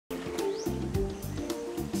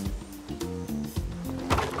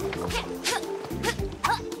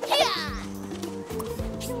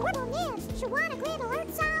want a grid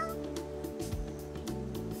alert sound?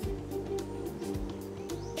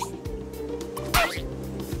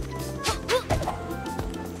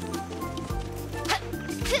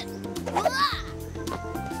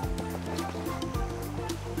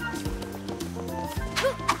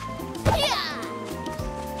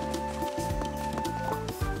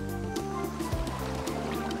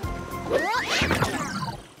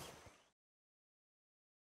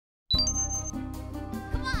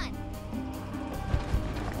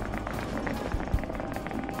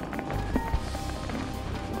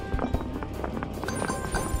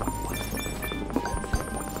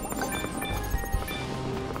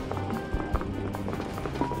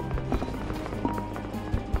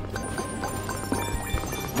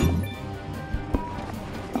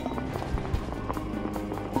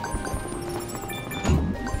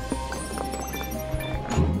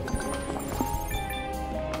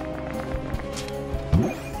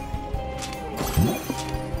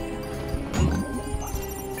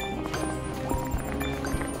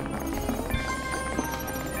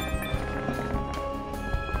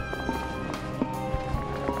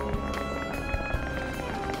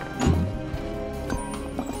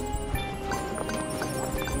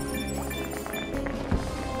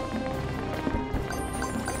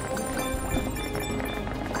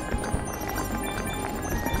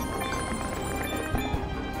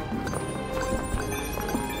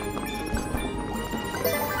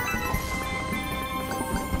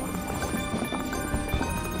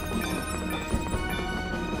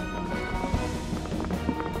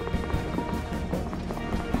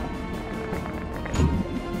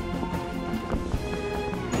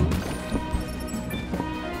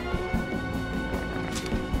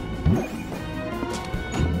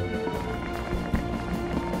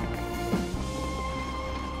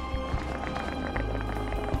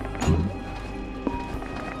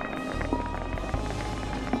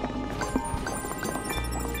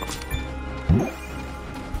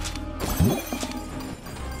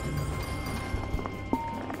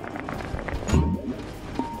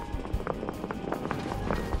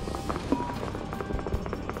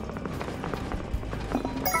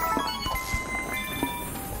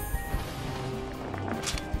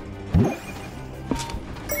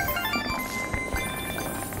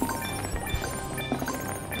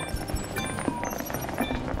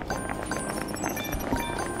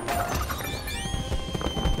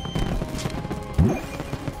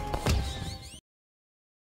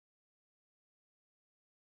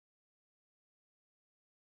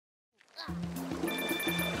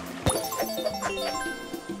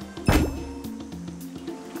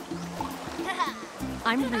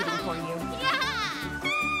 I'm rooting for you.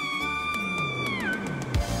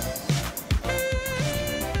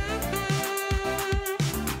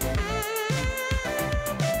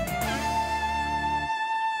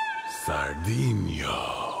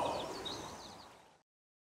 Sardinio.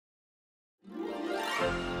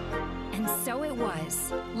 And so it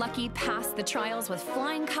was. Lucky passed the trials with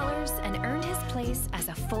flying colors and earned his place as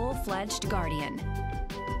a full-fledged guardian.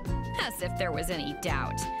 As if there was any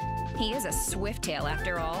doubt. He is a Swifttail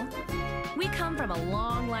after all. We come from a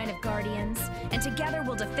long line of guardians, and together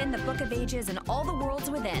we'll defend the Book of Ages and all the worlds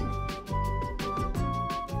within.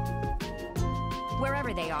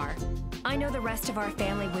 Wherever they are, I know the rest of our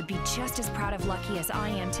family would be just as proud of Lucky as I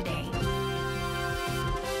am today.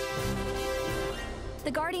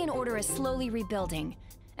 The Guardian Order is slowly rebuilding,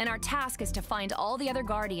 and our task is to find all the other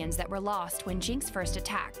Guardians that were lost when Jinx first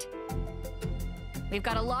attacked. We've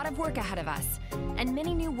got a lot of work ahead of us, and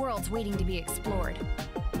many new worlds waiting to be explored.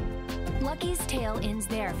 Lucky's tale ends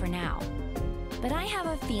there for now, but I have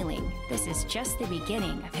a feeling this is just the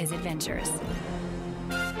beginning of his adventures.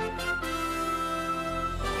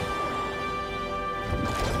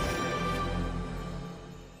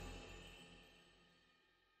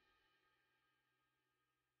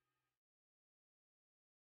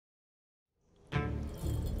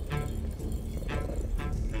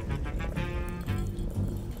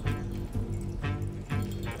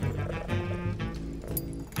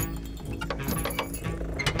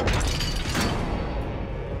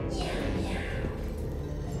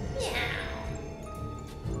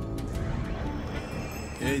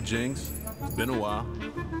 Hey, Jinx. It's been a while.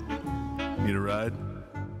 Need a ride?